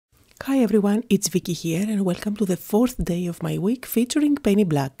Hi everyone, it's Vicky here and welcome to the fourth day of my week featuring Penny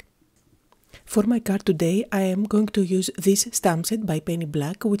Black. For my card today I am going to use this stamp set by Penny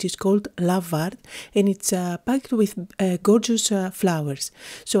Black, which is called Love Art, and it's packed with gorgeous flowers.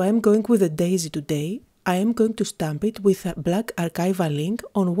 So I am going with a daisy today. I am going to stamp it with a black archival ink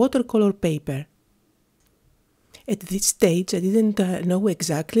on watercolor paper. At this stage I didn't know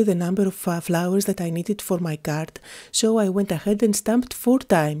exactly the number of flowers that I needed for my card, so I went ahead and stamped 4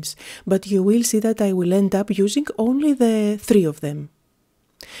 times, but you will see that I will end up using only the 3 of them.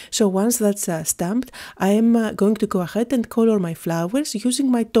 So once that's stamped, I am going to go ahead and color my flowers using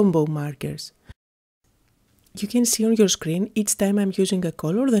my Tombow markers. You can see on your screen each time I'm using a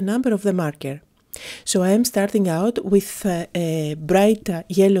color the number of the marker. So I am starting out with a bright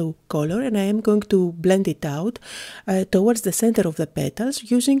yellow color, and I am going to blend it out towards the center of the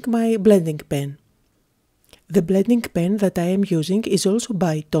petals using my blending pen. The blending pen that I am using is also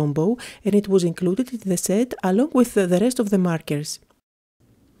by Tombow, and it was included in the set along with the rest of the markers.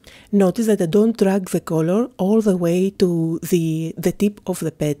 Notice that I don't drag the color all the way to the tip of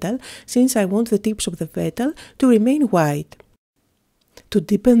the petal, since I want the tips of the petal to remain white. To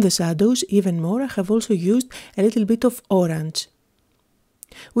deepen the shadows even more, I have also used a little bit of orange,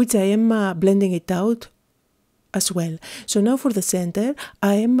 which I am blending it out as well. So now for the center,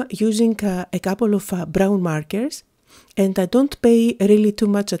 I am using a couple of brown markers, and I don't pay really too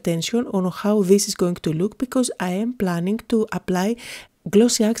much attention on how this is going to look because I am planning to apply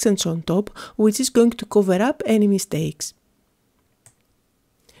glossy accents on top, which is going to cover up any mistakes.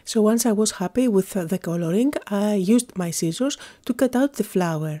 So once I was happy with the coloring, I used my scissors to cut out the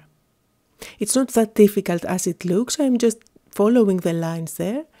flower. It's not that difficult as it looks, I'm just following the lines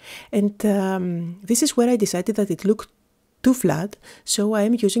there, and this is where I decided that it looked too flat, so I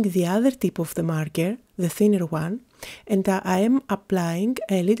am using the other tip of the marker, the thinner one, and I am applying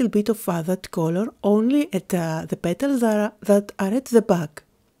a little bit of that color only at the petals that are at the back.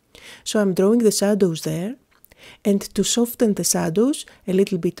 So I'm drawing the shadows there. And to soften the shadows a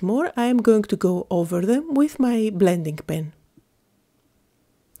little bit more, I am going to go over them with my blending pen.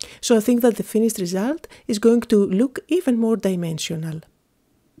 So I think that the finished result is going to look even more dimensional.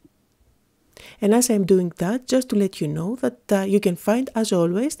 And as I'm doing that, just to let you know that you can find, as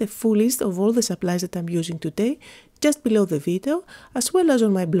always, the full list of all the supplies that I'm using today just below the video, as well as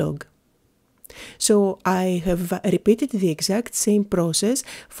on my blog. So I have repeated the exact same process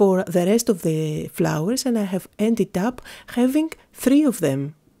for the rest of the flowers, and I have ended up having 3 of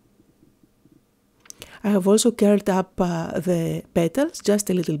them. I have also curled up the petals just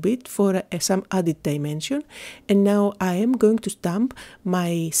a little bit for some added dimension, and now I am going to stamp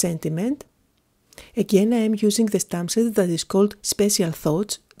my sentiment. Again, I am using the stamp set that is called Special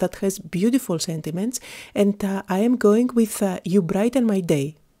Thoughts, that has beautiful sentiments, and I am going with You Brighten My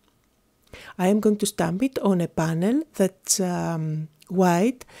Day. I am going to stamp it on a panel that's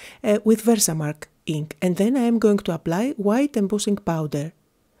white with Versamark ink, and then I am going to apply white embossing powder.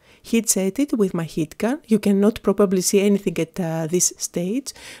 Heat set it with my heat gun. You cannot probably see anything at this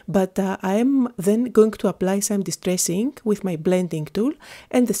stage, but I am then going to apply some distress ink with my blending tool,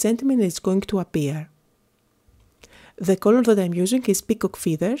 and the sentiment is going to appear. The color that I'm using is Peacock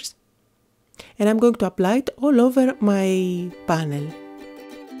Feathers, and I'm going to apply it all over my panel.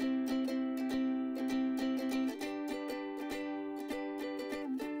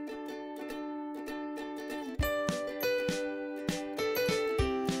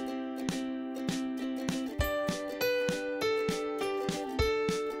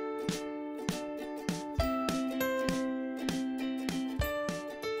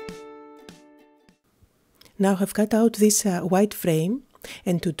 Now I've cut out this white frame,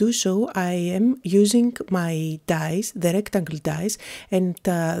 and to do so I am using my dies, the rectangle dies, and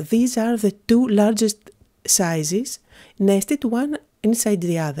these are the 2 largest sizes nested one inside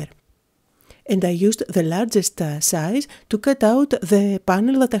the other. And I used the largest size to cut out the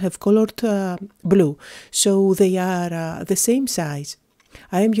panel that I have colored blue, so they are the same size.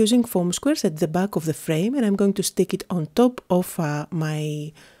 I am using foam squares at the back of the frame, and I'm going to stick it on top of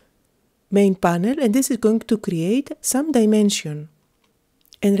my main panel, and this is going to create some dimension.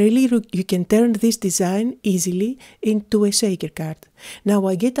 And really you can turn this design easily into a shaker card. Now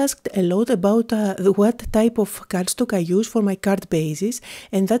I get asked a lot about what type of cardstock I use for my card bases,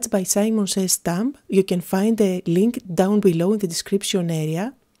 and that's by Simon Says Stamp. You can find the link down below in the description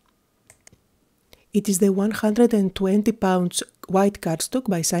area. It is the 120 pounds white cardstock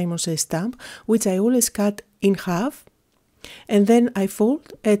by Simon Says Stamp, which I always cut in half. And then I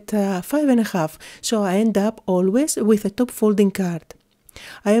fold at 5.5, so I end up always with a top folding card.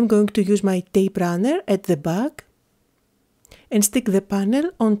 I am going to use my tape runner at the back, and stick the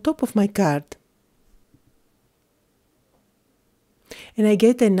panel on top of my card. And I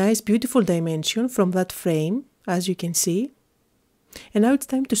get a nice beautiful dimension from that frame, as you can see. And now it's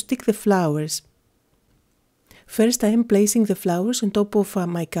time to stick the flowers. First I am placing the flowers on top of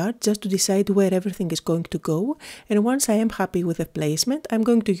my card just to decide where everything is going to go, and once I am happy with the placement, I'm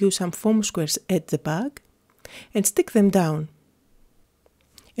going to use some foam squares at the back and stick them down.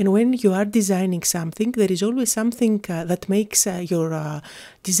 And when you are designing something, there is always something that makes your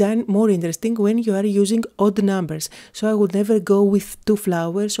design more interesting when you are using odd numbers. So I would never go with 2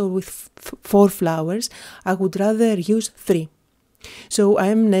 flowers or with 4 flowers, I would rather use 3. So I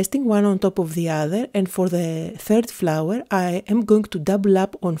am nesting one on top of the other, and for the third flower I am going to double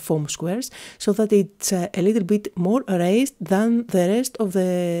up on foam squares so that it's a little bit more raised than the rest of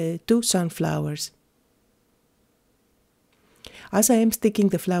the 2 sunflowers. As I am sticking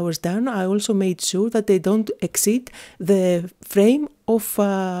the flowers down, I also made sure that they don't exceed the frame of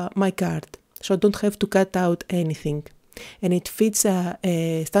my card, so I don't have to cut out anything, and it fits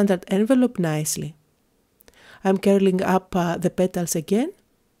a standard envelope nicely. I'm curling up the petals again.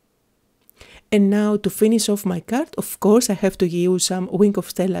 And now to finish off my card, of course I have to use some Wink of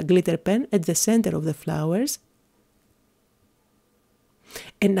Stella glitter pen at the center of the flowers.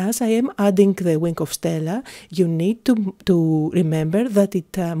 And as I am adding the Wink of Stella, you need to remember that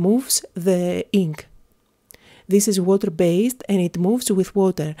it moves the ink. This is water-based and it moves with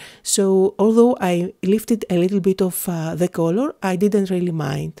water, so although I lifted a little bit of the color, I didn't really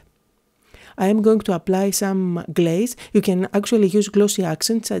mind. I am going to apply some glaze. You can actually use glossy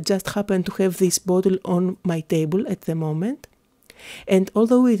accents. I just happen to have this bottle on my table at the moment. And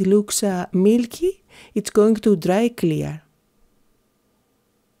although it looks milky, it's going to dry clear.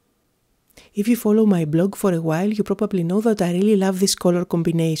 If you follow my blog for a while, you probably know that I really love this color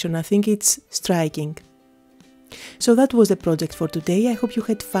combination. I think it's striking. So that was the project for today. I hope you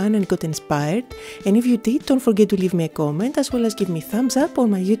had fun and got inspired, and if you did, don't forget to leave me a comment as well as give me thumbs up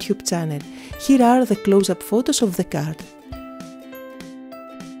on my YouTube channel. Here are the close-up photos of the card.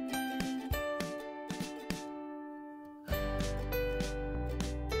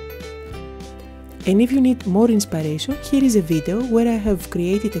 And if you need more inspiration, here is a video where I have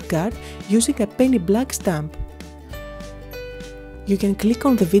created a card using a penny black stamp. You can click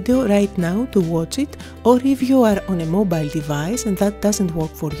on the video right now to watch it, or if you are on a mobile device and that doesn't work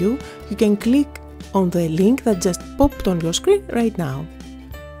for you, you can click on the link that just popped on your screen right now.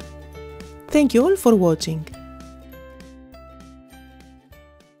 Thank you all for watching.